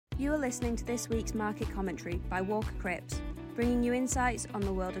You are listening to this week's market commentary by Walker Cripps, bringing you insights on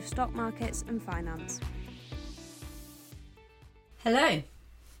the world of stock markets and finance. Hello,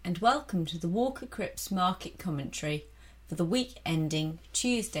 and welcome to the Walker Cripps market commentary for the week ending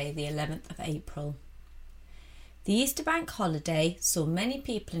Tuesday the 11th of April. The Easter bank holiday saw many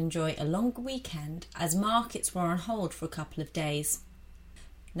people enjoy a longer weekend as markets were on hold for a couple of days.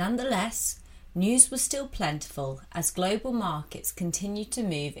 Nonetheless, news was still plentiful as global markets continued to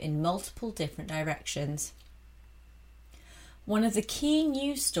move in multiple different directions. One of the key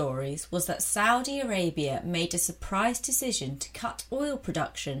news stories was that Saudi Arabia made a surprise decision to cut oil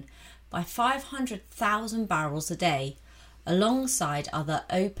production by 500,000 barrels a day, alongside other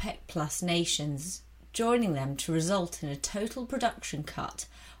OPEC plus nations, joining them to result in a total production cut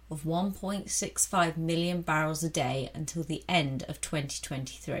of 1.65 million barrels a day until the end of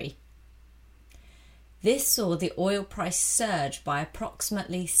 2023. This saw the oil price surge by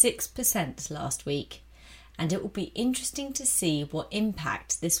approximately 6% last week, and it will be interesting to see what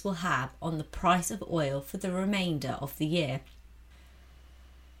impact this will have on the price of oil for the remainder of the year.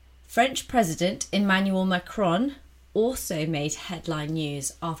 French President Emmanuel Macron also made headline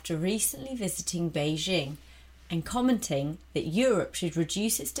news after recently visiting Beijing and commenting that Europe should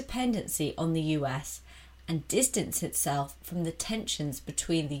reduce its dependency on the US and distance itself from the tensions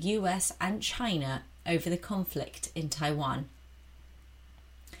between the US and China over the conflict in Taiwan.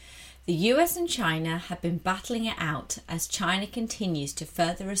 The US and China have been battling it out as China continues to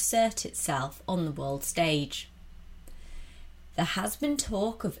further assert itself on the world stage. There has been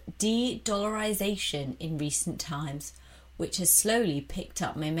talk of de-dollarization in recent times, which has slowly picked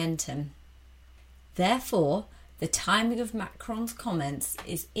up momentum. Therefore, the timing of Macron's comments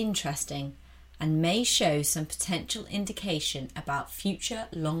is interesting and may show some potential indication about future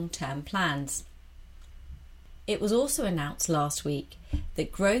long-term plans. It was also announced last week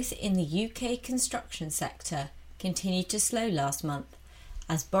that growth in the UK construction sector continued to slow last month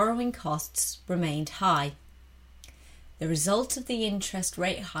as borrowing costs remained high, the result of the interest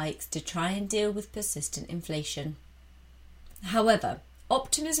rate hikes to try and deal with persistent inflation. However,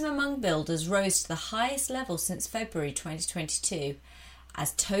 optimism among builders rose to the highest level since February 2022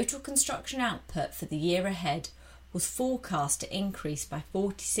 as total construction output for the year ahead was forecast to increase by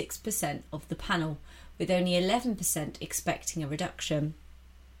 46% of the panel, with only 11% expecting a reduction.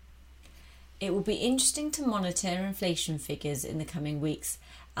 It will be interesting to monitor inflation figures in the coming weeks,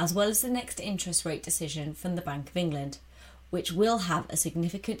 as well as the next interest rate decision from the Bank of England, which will have a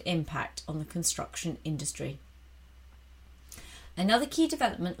significant impact on the construction industry. Another key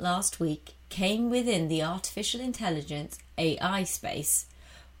development last week came within the artificial intelligence AI space,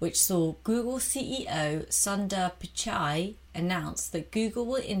 which saw Google CEO Sundar Pichai announce that Google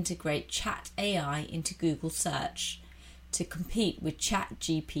will integrate Chat AI into Google Search to compete with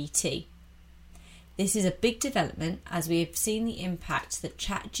ChatGPT. This is a big development as we have seen the impact that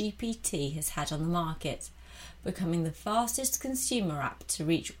ChatGPT has had on the market, becoming the fastest consumer app to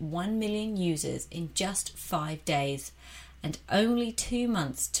reach 1 million users in just 5 days and only 2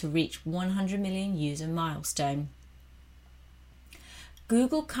 months to reach 100 million user milestone.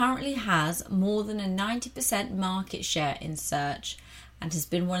 Google currently has more than a 90% market share in search and has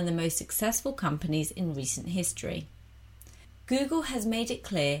been one of the most successful companies in recent history. Google has made it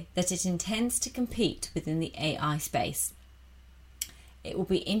clear that it intends to compete within the AI space. It will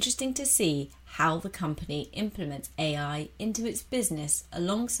be interesting to see how the company implements AI into its business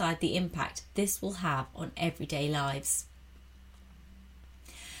alongside the impact this will have on everyday lives.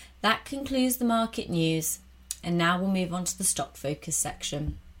 That concludes the market news. And now we'll move on to the stock focus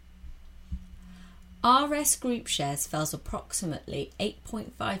section. RS Group shares fell approximately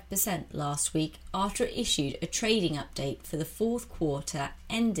 8.5% last week after it issued a trading update for the fourth quarter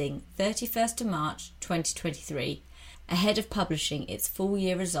ending 31st of March 2023, ahead of publishing its full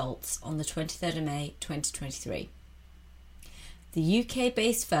year results on the 23rd of May 2023. The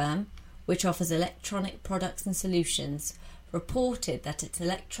UK-based firm, which offers electronic products and solutions, reported that its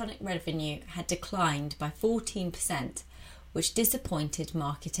electronic revenue had declined by 14%, which disappointed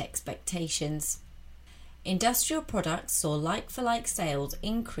market expectations. Industrial products saw like-for-like sales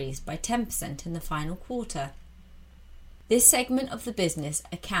increase by 10% in the final quarter. This segment of the business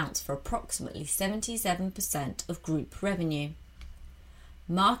accounts for approximately 77% of group revenue.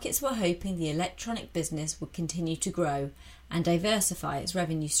 Markets were hoping the electronic business would continue to grow and diversify its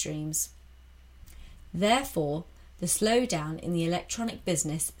revenue streams. Therefore, the slowdown in the electronic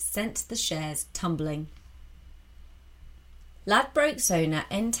business sent the shares tumbling. Ladbrokes owner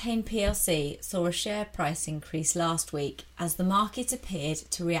Entain plc saw a share price increase last week as the market appeared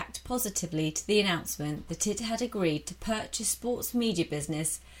to react positively to the announcement that it had agreed to purchase sports media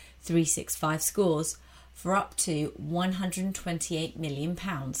business 365 Scores for up to £128 million.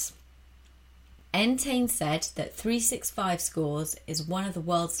 Entain said that 365 Scores is one of the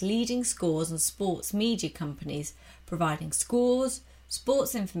world's leading scores and sports media companies, providing scores,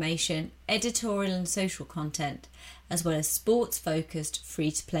 sports information, editorial and social content, as well as sports-focused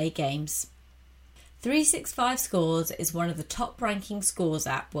free-to-play games. 365 Scores is one of the top-ranking scores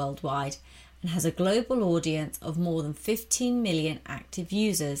app worldwide and has a global audience of more than 15 million active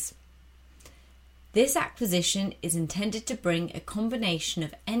users. This acquisition is intended to bring a combination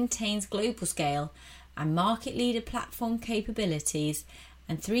of Entain's global scale and market leader platform capabilities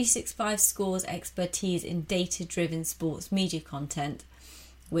and 365 Scores expertise in data-driven sports media content,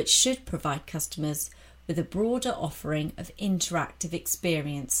 which should provide customers with a broader offering of interactive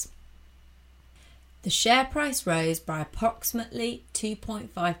experience. The share price rose by approximately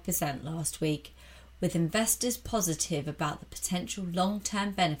 2.5% last week, with investors positive about the potential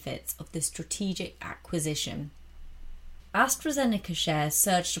long-term benefits of the strategic acquisition. AstraZeneca shares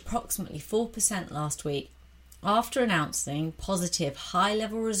surged approximately 4% last week after announcing positive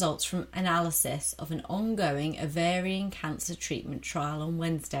high-level results from analysis of an ongoing ovarian cancer treatment trial on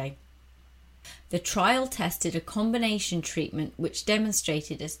Wednesday. The trial tested a combination treatment which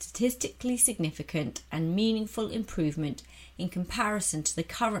demonstrated a statistically significant and meaningful improvement in comparison to the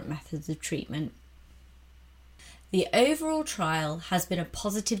current methods of treatment. The overall trial has been a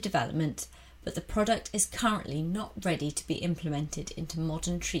positive development, but the product is currently not ready to be implemented into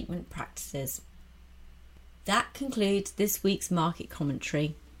modern treatment practices. That concludes this week's market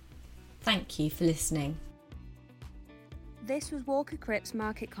commentary. Thank you for listening. This was Walker Cripps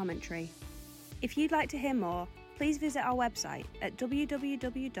Market Commentary. If you'd like to hear more, please visit our website at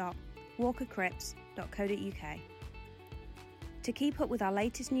www.walkercripps.co.uk. To keep up with our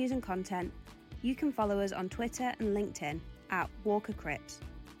latest news and content, you can follow us on Twitter and LinkedIn at Walker Cripps.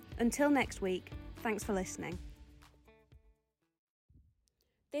 Until next week, thanks for listening.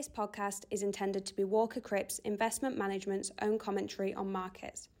 This podcast is intended to be Walker Cripps Investment Management's own commentary on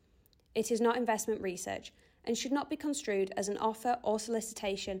markets. It is not investment research and should not be construed as an offer or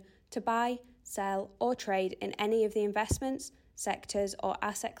solicitation to buy, sell or trade in any of the investments, sectors or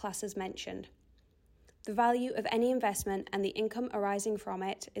asset classes mentioned. The value of any investment and the income arising from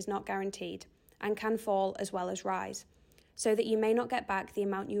it is not guaranteed and can fall as well as rise, so that you may not get back the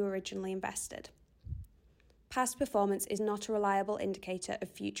amount you originally invested. Past performance is not a reliable indicator of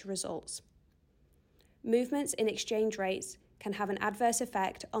future results. Movements in exchange rates can have an adverse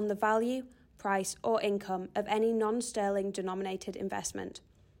effect on the value, price or income of any non-sterling denominated investment.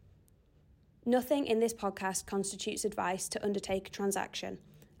 Nothing in this podcast constitutes advice to undertake a transaction,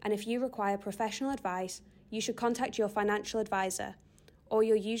 and if you require professional advice, you should contact your financial advisor or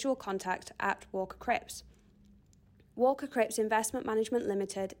your usual contact at Walker Cripps. Walker Cripps Investment Management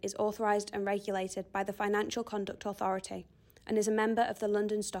Limited is authorised and regulated by the Financial Conduct Authority and is a member of the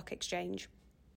London Stock Exchange.